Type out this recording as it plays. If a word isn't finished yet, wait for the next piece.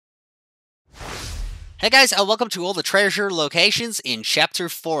Hey guys, welcome to all the treasure locations in Chapter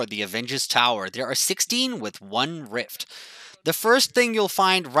 4, the Avengers Tower. There are 16 with one rift. The first thing you'll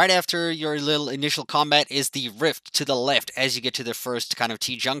find right after your little initial combat is the rift to the left as you get to the first kind of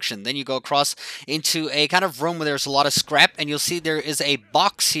T-junction. Then you go across into a kind of room where there's a lot of scrap, and you'll see there is a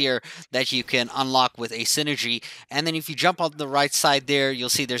box here that you can unlock with a synergy. And then if you jump on the right side there, you'll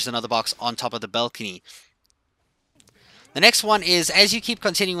see there's another box on top of the balcony. The next one is, as you keep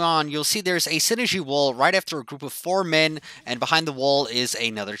continuing on, you'll see there's a synergy wall right after a group of 4 men, and behind the wall is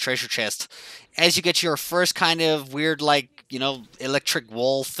another treasure chest. As you get to your first kind of weird, electric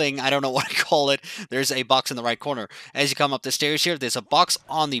wall thing, I don't know what to call it, there's a box in the right corner. As you come up the stairs here, there's a box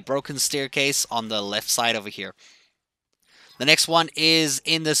on the broken staircase on the left side over here. The next one is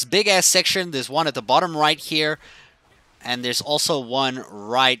in this big-ass section. There's one at the bottom right here, and there's also one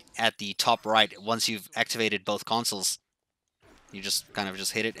right at the top right once you've activated both consoles. You just kind of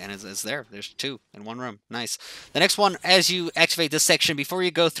just hit it, and it's there. There's 2 in one room. Nice. The next one, as you activate this section, before you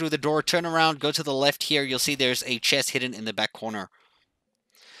go through the door, turn around, go to the left here. You'll see there's a chest hidden in the back corner.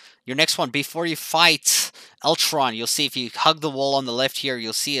 Your next one, before you fight Ultron, you'll see if you hug the wall on the left here,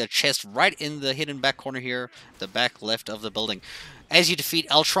 you'll see a chest right in the hidden back corner here, the back left of the building. As you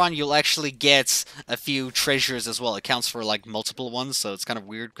defeat Ultron, you'll actually get a few treasures as well. It counts for like multiple ones, so it's kind of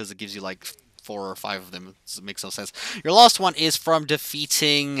weird because it gives you like 4 or 5 of them. It makes no sense. Your last one is from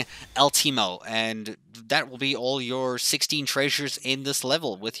defeating El Timo, and that will be all your 16 treasures in this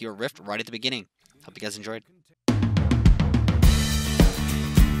level with your rift right at the beginning. Hope you guys enjoyed.